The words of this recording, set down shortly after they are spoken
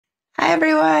Hi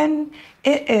everyone!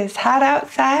 It is hot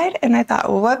outside and I thought,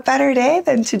 well, what better day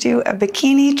than to do a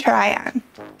bikini try-on.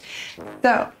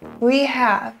 So we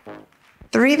have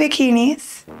 3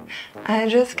 bikinis. I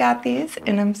just got these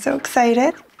and I'm so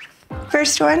excited.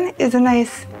 First one is a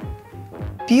nice,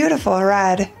 beautiful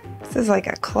red. This is like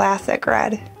a classic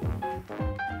red.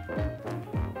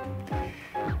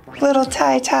 Little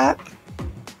tie top.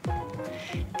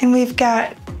 And we've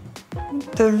got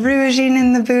the rouging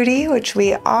in the booty, which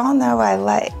we all know I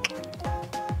like.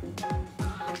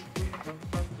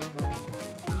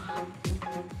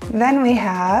 Then we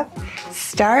have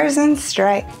stars and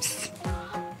stripes.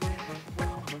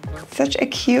 Such a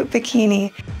cute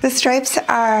bikini. The stripes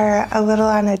are a little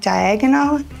on a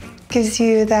diagonal, gives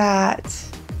you that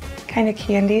kind of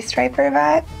candy striper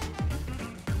vibe.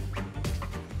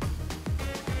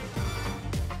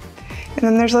 And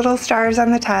then there's little stars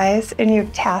on the ties and you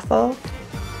have tassels.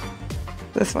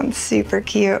 This one's super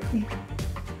cute.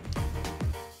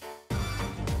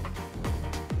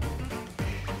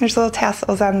 There's little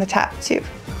tassels on the top too.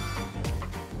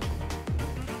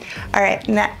 All right,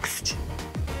 next.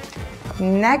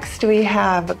 Next we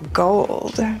have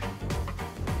gold.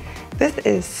 This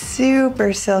is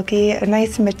super silky, a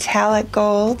nice metallic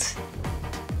gold.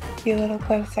 Be a little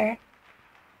closer.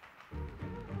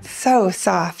 So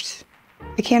soft.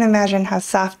 I can't imagine how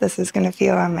soft this is going to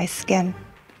feel on my skin.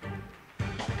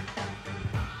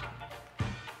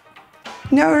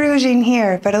 No rouging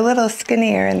here, but a little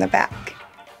skinnier in the back.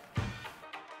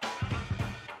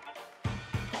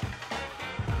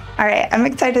 All right, I'm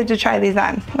excited to try these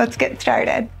on. Let's get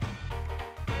started.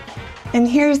 And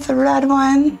here's the red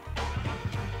one.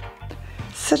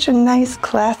 Such a nice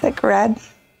classic red.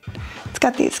 It's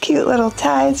got these cute little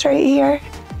ties right here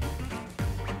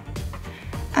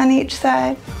on each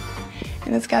side.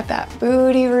 And it's got that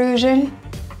booty rouging,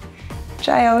 which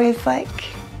I always like.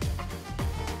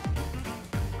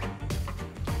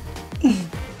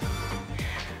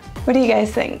 What do you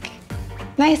guys think?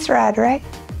 Nice red, right?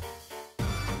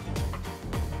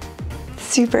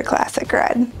 Super classic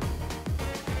red.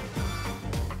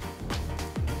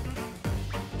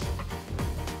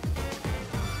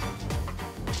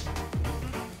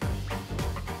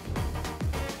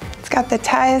 It's got the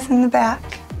ties in the back,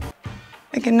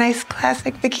 like a nice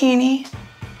classic bikini.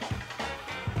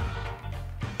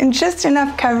 And just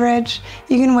enough coverage,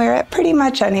 you can wear it pretty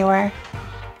much anywhere.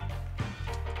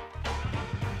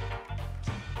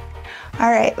 All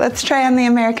right, let's try on the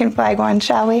American flag one,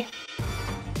 shall we?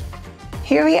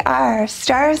 Here we are,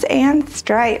 stars and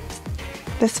stripes.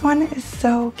 This one is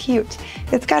so cute.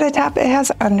 It's got a top, it has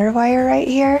underwire right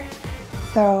here,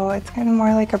 so it's kind of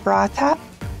more like a bra top.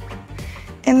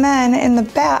 And then in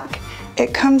the back,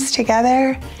 it comes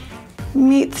together,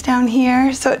 meets down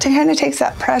here, so it kind of takes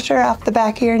that pressure off the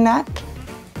back of your neck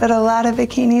that a lot of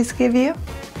bikinis give you.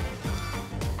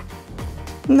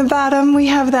 In the bottom, we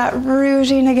have that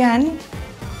rouging again.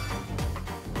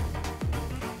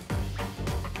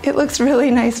 It looks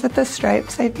really nice with the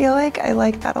stripes, I feel like. I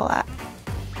like that a lot.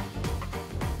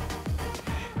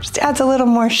 Just adds a little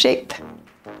more shape.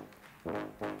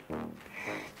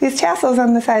 These tassels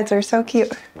on the sides are so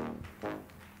cute.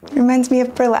 Reminds me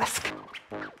of burlesque.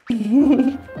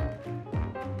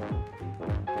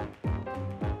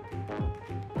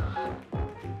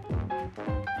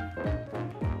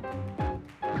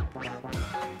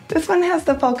 This one has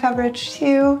the full coverage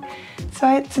too,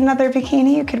 so it's another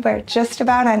bikini you could wear just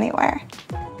about anywhere.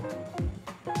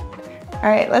 All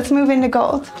right, let's move into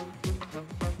gold.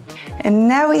 And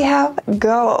now we have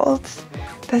gold.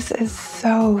 This is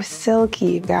so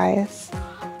silky, guys.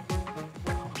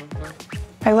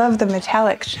 I love the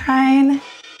metallic shine.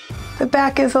 The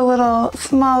back is a little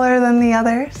smaller than the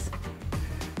others.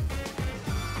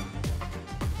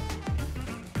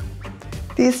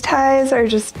 These ties are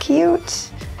just cute.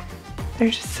 They're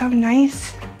just so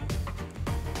nice.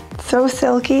 So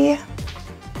silky.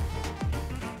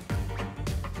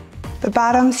 The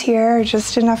bottoms here are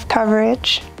just enough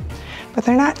coverage, but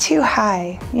they're not too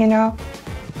high, you know?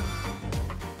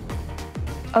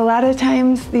 A lot of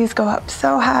times these go up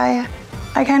so high.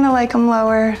 I kind of like them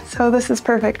lower, so this is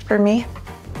perfect for me.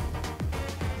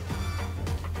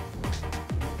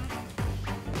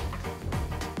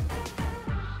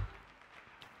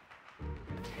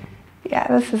 Yeah,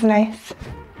 this is nice.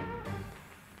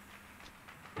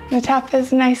 The top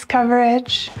is nice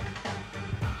coverage.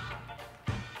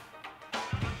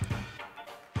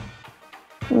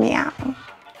 Meow.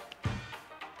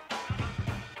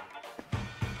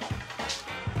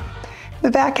 The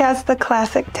back has the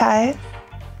classic ties.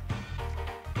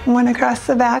 One across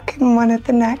the back and one at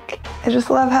the neck. I just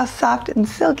love how soft and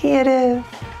silky it is.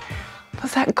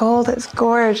 gosh, that gold is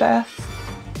gorgeous.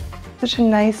 Such a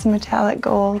nice metallic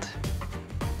gold.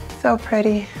 So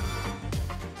pretty.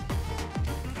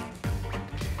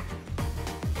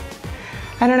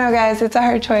 I don't know, guys, it's a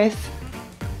hard choice.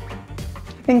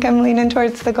 I think I'm leaning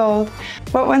towards the gold.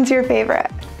 What one's your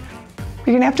favorite?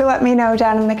 You're gonna have to let me know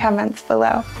down in the comments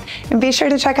below. And be sure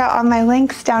to check out all my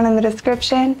links down in the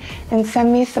description and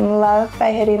send me some love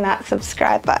by hitting that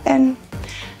subscribe button.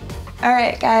 All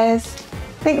right, guys,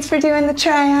 thanks for doing the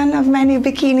try-on of my new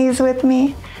bikinis with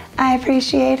me. I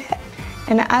appreciate it,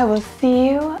 and I will see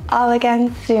you all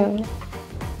again soon.